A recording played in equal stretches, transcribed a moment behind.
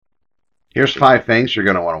Here's 5 things you're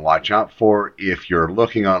going to want to watch out for if you're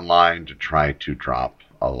looking online to try to drop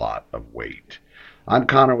a lot of weight. I'm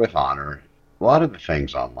Connor with Honor. A lot of the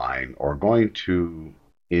things online are going to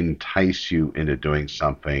entice you into doing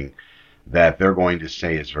something that they're going to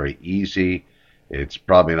say is very easy. It's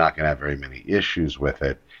probably not going to have very many issues with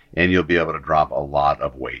it, and you'll be able to drop a lot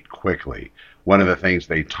of weight quickly. One of the things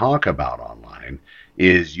they talk about online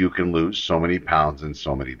is you can lose so many pounds in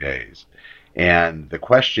so many days. And the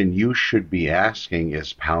question you should be asking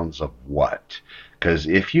is pounds of what? Because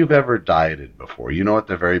if you've ever dieted before, you know at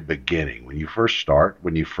the very beginning, when you first start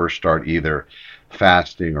either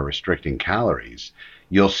fasting or restricting calories,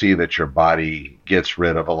 you'll see that your body gets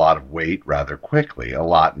rid of a lot of weight rather quickly. A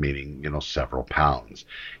lot meaning, several pounds.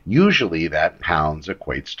 Usually that pounds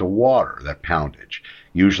equates to water, that poundage.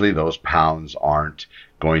 Usually those pounds aren't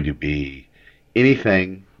going to be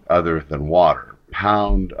anything other than water.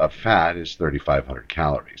 Pound of fat is 3,500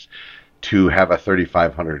 calories. To have a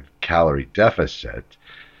 3,500 calorie deficit,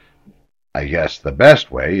 I guess the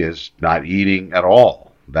best way is not eating at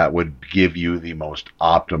all. That would give you the most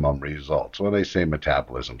optimum results. When they say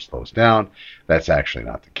metabolism slows down, that's actually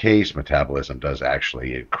not the case. Metabolism does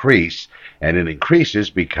actually increase, and it increases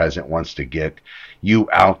because it wants to get you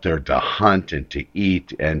out there to hunt and to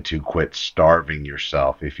eat and to quit starving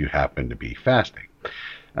yourself if you happen to be fasting.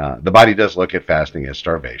 The body does look at fasting as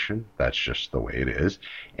starvation. That's just the way it is.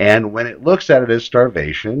 And when it looks at it as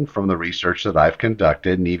starvation, from the research that I've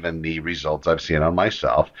conducted and even the results I've seen on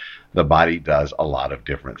myself, the body does a lot of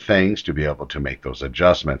different things to be able to make those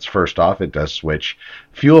adjustments. First off, it does switch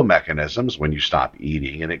fuel mechanisms when you stop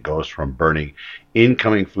eating, and it goes from burning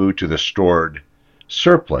incoming food to the stored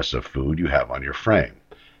surplus of food you have on your frame.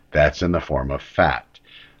 That's in the form of fat.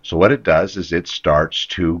 So what it does is it starts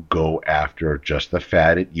to go after just the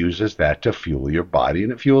fat. It uses that to fuel your body,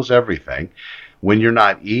 and it fuels everything. When you're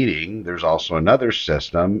not eating, there's also another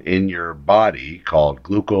system in your body called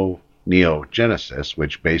gluconeogenesis,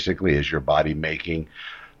 which basically is your body making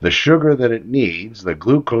the sugar that it needs, the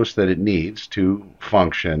glucose that it needs to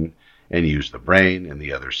function and use the brain and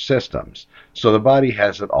the other systems. So the body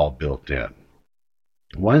has it all built in.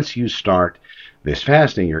 Once you start this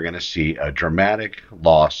fasting, you're going to see a dramatic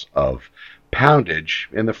loss of poundage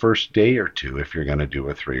in the first day or two if you're going to do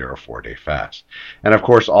a 3 or 4 day fast. And of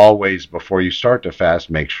course, always before you start to fast,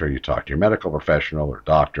 make sure you talk to your medical professional or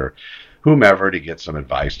doctor, whomever, to get some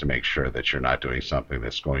advice to make sure that you're not doing something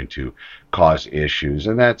that's going to cause issues.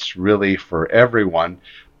 And that's really for everyone,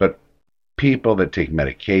 but people that take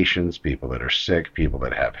medications, people that are sick, people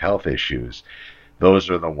that have health issues,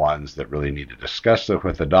 those are the ones that really need to discuss it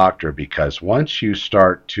with the doctor, because once you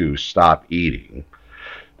start to stop eating,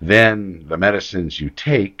 then the medicines you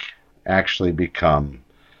take actually become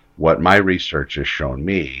what my research has shown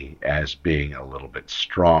me as being a little bit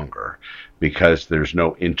stronger, because there's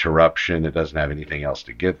no interruption. It doesn't have anything else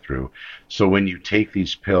to get through. So when you take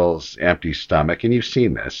these pills empty stomach, and you've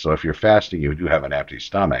seen this, so if you're fasting, you do have an empty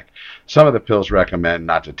stomach. Some of the pills recommend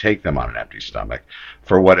not to take them on an empty stomach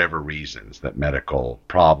for whatever reasons, that medical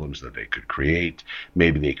problems that they could create.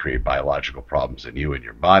 Maybe they create biological problems in you and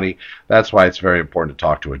your body. That's why it's very important to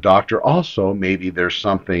talk to a doctor. Also, maybe there's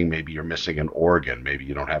something, maybe you're missing an organ, maybe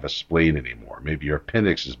you don't have a spleen anymore, maybe your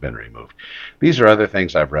appendix has been removed. These are other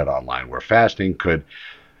things I've read online where fasting could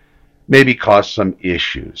maybe cause some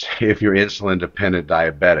issues if you're insulin dependent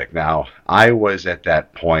diabetic. Now, I was at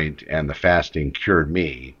that point, and the fasting cured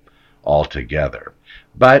me altogether.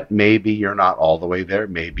 But maybe you're not all the way there.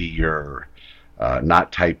 Maybe you're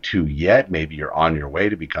not type 2 yet. Maybe you're on your way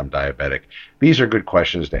to become diabetic. These are good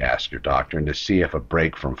questions to ask your doctor, and to see if a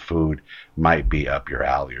break from food might be up your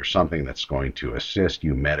alley or something that's going to assist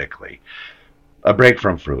you medically. A break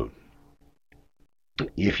from food.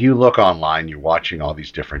 If you look online, you're watching all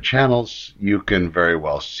these different channels, you can very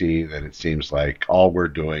well see that it seems like all we're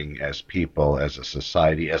doing as people, as a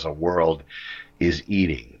society, as a world, is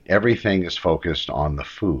eating. Everything is focused on the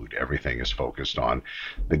food. Everything is focused on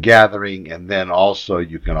the gathering. And then also,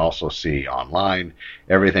 you can also see online,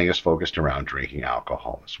 everything is focused around drinking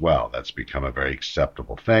alcohol as well. That's become a very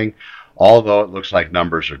acceptable thing. Although it looks like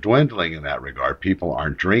numbers are dwindling in that regard, people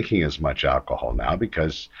aren't drinking as much alcohol now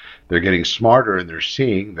because they're getting smarter, and they're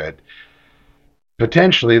seeing that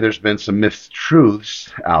potentially there's been some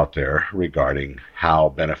mistruths out there regarding how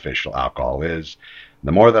beneficial alcohol is.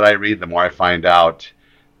 The more that I read, the more I find out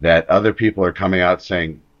that other people are coming out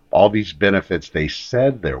saying all these benefits they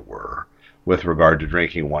said there were with regard to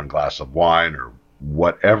drinking 1 glass of wine or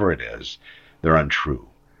whatever it is, they're untrue.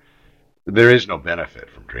 There is no benefit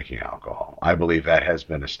from drinking alcohol. I believe that has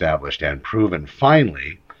been established and proven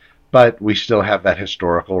finally But we still have that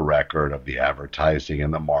historical record of the advertising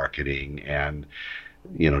and the marketing, and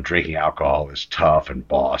drinking alcohol is tough and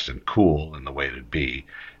boss and cool and the way to be.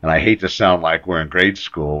 And I hate to sound like we're in grade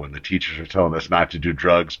school when the teachers are telling us not to do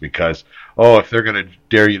drugs because, oh, if they're going to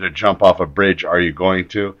dare you to jump off a bridge, are you going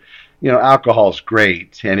to? Alcohol's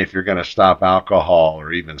great, and if you're going to stop alcohol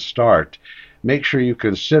or even start, make sure you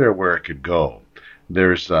consider where it could go.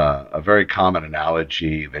 There's a very common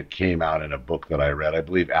analogy that came out in a book that I read, I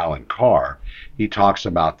believe Alan Carr. He talks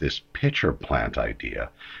about this pitcher plant idea,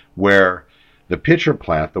 where the pitcher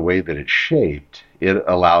plant, the way that it's shaped, it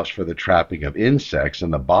allows for the trapping of insects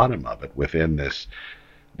in the bottom of it within this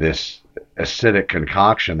acidic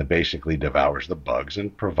concoction that basically devours the bugs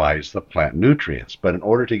and provides the plant nutrients. But in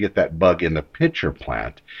order to get that bug in the pitcher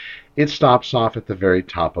plant, it stops off at the very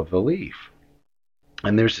top of the leaf.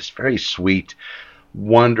 And there's this very sweet,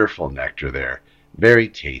 wonderful nectar there, very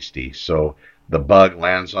tasty. So the bug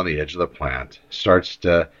lands on the edge of the plant, starts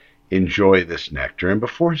to enjoy this nectar, and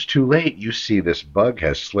before it's too late, you see this bug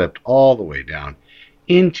has slipped all the way down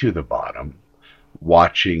into the bottom,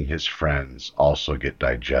 watching his friends also get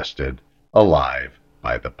digested alive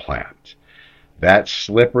by the plant. That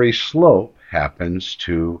slippery slope happens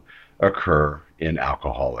to occur in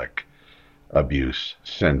alcoholic abuse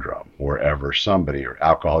syndrome, wherever somebody, or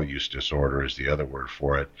alcohol use disorder is the other word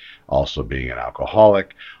for it, also being an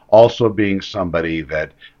alcoholic, also being somebody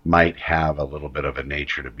that might have a little bit of a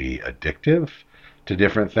nature to be addictive to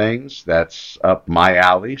different things. That's up my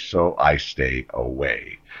alley, so I stay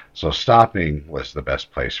away. So stopping was the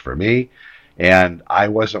best place for me. And I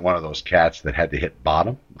wasn't one of those cats that had to hit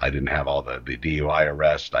bottom. I didn't have all the DUI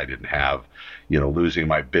arrest. I didn't have, losing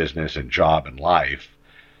my business and job and life.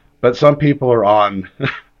 But some people are on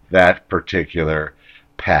that particular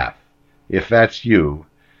path. If that's you,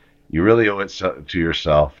 you really owe it to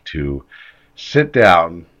yourself to sit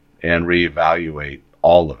down and reevaluate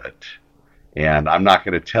all of it. And I'm not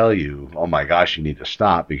going to tell you, oh my gosh, you need to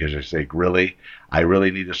stop, because you say, really? I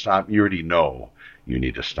really need to stop? You already know you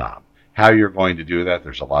need to stop. How you're going to do that,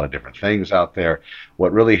 there's a lot of different things out there.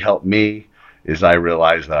 What really helped me is I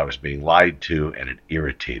realized that I was being lied to, and it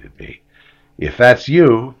irritated me. If that's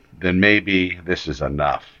you, then maybe this is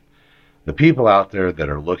enough. The people out there that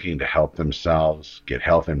are looking to help themselves, get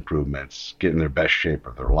health improvements, get in their best shape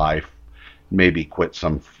of their life, maybe quit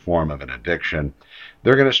some form of an addiction,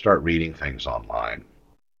 they're going to start reading things online.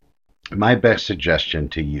 My best suggestion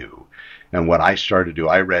to you, and what I started to do,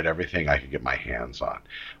 I read everything I could get my hands on.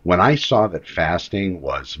 When I saw that fasting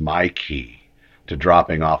was my key to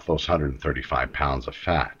dropping off those 135 pounds of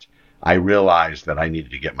fat, I realized that I needed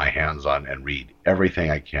to get my hands on and read everything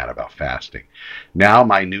I can about fasting. Now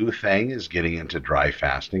my new thing is getting into dry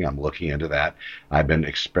fasting. I'm looking into that. I've been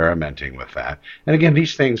experimenting with that. And again,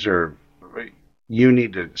 these things are, you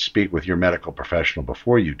need to speak with your medical professional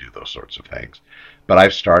before you do those sorts of things. But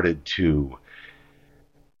I've started to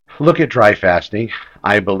look at dry fasting.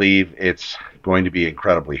 I believe it's going to be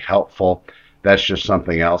incredibly helpful. That's just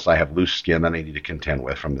something else. I have loose skin that I need to contend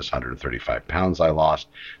with from this 135 pounds I lost.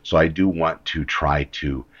 So I do want to try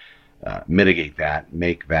to mitigate that,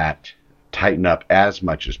 make that tighten up as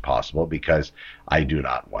much as possible, because I do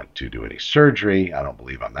not want to do any surgery. I don't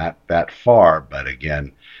believe I'm that far. But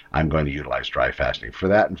again, I'm going to utilize dry fasting for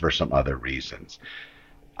that and for some other reasons.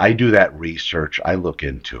 I do that research. I look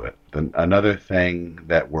into it. Then another thing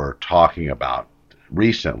that we're talking about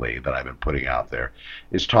recently that I've been putting out there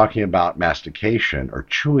is talking about mastication, or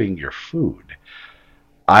chewing your food.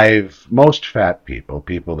 Most fat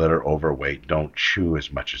people that are overweight, don't chew as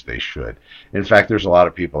much as they should. In fact, there's a lot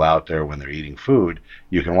of people out there, when they're eating food,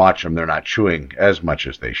 you can watch them, they're not chewing as much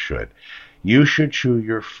as they should. You should chew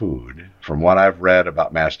your food, from what I've read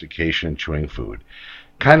about mastication, chewing food,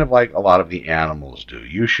 kind of like a lot of the animals do.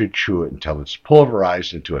 You should chew it until it's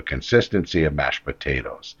pulverized into a consistency of mashed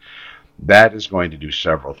potatoes. That is going to do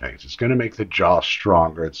several things. It's going to make the jaw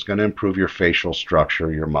stronger. It's going to improve your facial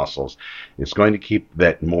structure, your muscles. It's going to keep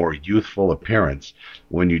that more youthful appearance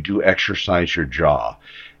when you do exercise your jaw.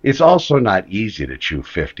 It's also not easy to chew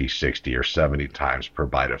 50, 60, or 70 times per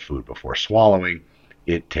bite of food before swallowing.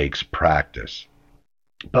 It takes practice.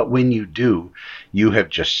 But when you do, you have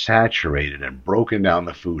just saturated and broken down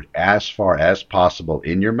the food as far as possible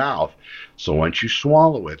in your mouth. So once you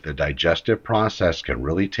swallow it, the digestive process can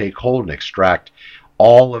really take hold and extract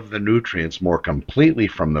all of the nutrients more completely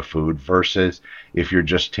from the food, versus if you're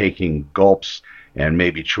just taking gulps and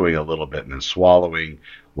maybe chewing a little bit and then swallowing,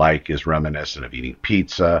 like is reminiscent of eating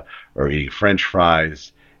pizza or eating French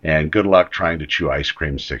fries. And good luck trying to chew ice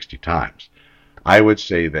cream 60 times. I would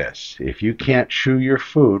say this: if you can't chew your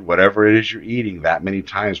food, whatever it is you're eating, that many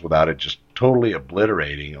times without it just totally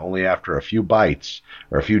obliterating, only after a few bites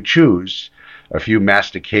or a few chews, a few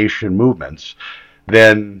mastication movements,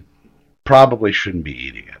 then probably shouldn't be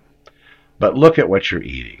eating it. But look at what you're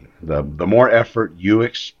eating. The more effort you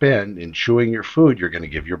expend in chewing your food, you're going to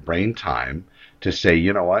give your brain time to say,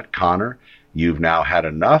 you know what, Connor, you've now had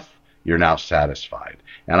enough. You're now satisfied.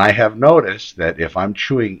 And I have noticed that if I'm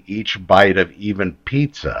chewing each bite of even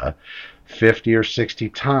pizza 50 or 60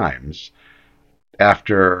 times,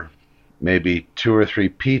 after maybe two or three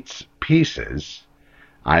pieces,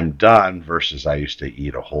 I'm done, versus I used to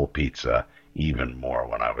eat a whole pizza even more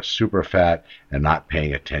when I was super fat and not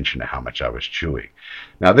paying attention to how much I was chewing.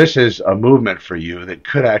 Now, this is a movement for you that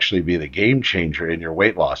could actually be the game changer in your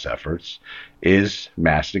weight loss efforts, is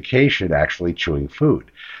mastication, actually chewing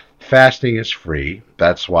food. Fasting is free.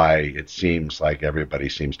 That's why it seems like everybody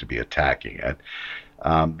seems to be attacking it.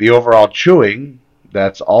 The overall chewing,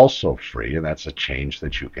 that's also free, and that's a change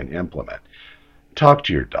that you can implement. Talk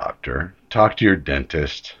to your doctor, talk to your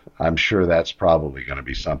dentist. I'm sure that's probably going to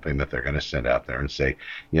be something that they're going to send out there and say,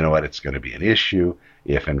 you know what, it's going to be an issue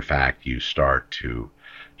if in fact you start to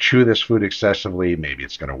chew this food excessively. Maybe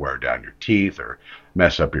it's going to wear down your teeth or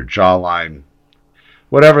mess up your jawline.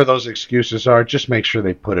 Whatever those excuses are, just make sure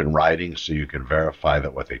they put it in writing so you can verify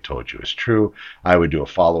that what they told you is true. I would do a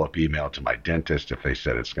follow-up email to my dentist if they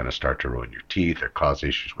said it's going to start to ruin your teeth or cause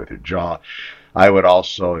issues with your jaw. I would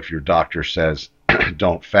also, if your doctor says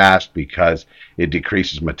don't fast because it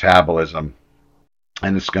decreases metabolism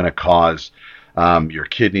and it's going to cause your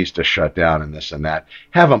kidneys to shut down and this and that,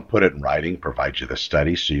 have them put it in writing, provide you the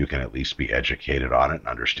study so you can at least be educated on it and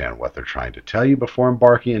understand what they're trying to tell you before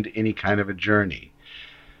embarking into any kind of a journey.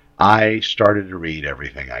 I started to read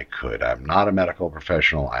everything I could. I'm not a medical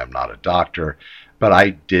professional. I am not a doctor, but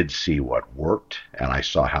I did see what worked, and I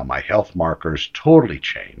saw how my health markers totally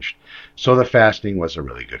changed. So the fasting was a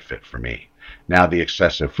really good fit for me. Now, the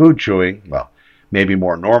excessive food chewing, well, maybe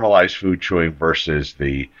more normalized food chewing versus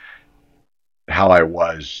the how I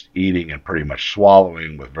was eating and pretty much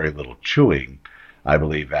swallowing with very little chewing, I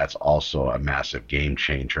believe that's also a massive game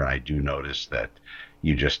changer. And I do notice that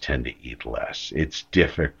you just tend to eat less. It's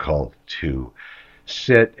difficult to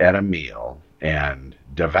sit at a meal and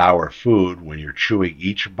devour food when you're chewing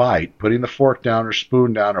each bite, putting the fork down or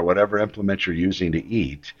spoon down or whatever implement you're using to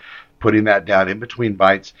eat, putting that down in between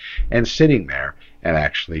bites and sitting there and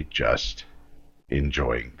actually just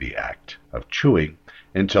enjoying the act of chewing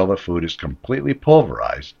until the food is completely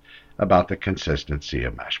pulverized, about the consistency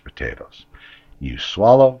of mashed potatoes. You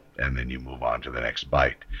swallow and then you move on to the next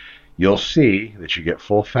bite. You'll see that you get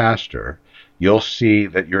full faster. You'll see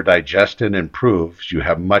that your digestion improves. You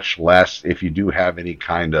have much less, if you do have any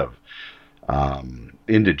kind of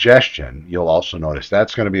indigestion, you'll also notice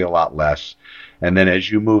that's going to be a lot less. And then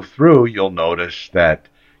as you move through, you'll notice that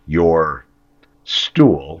your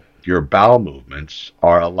stool, your bowel movements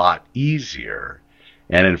are a lot easier.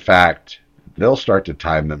 And in fact, they'll start to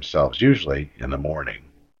time themselves usually in the morning.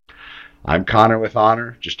 I'm Connor with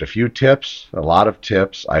Honor. Just a few tips, a lot of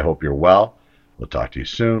tips. I hope you're well. We'll talk to you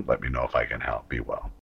soon. Let me know if I can help. Be well.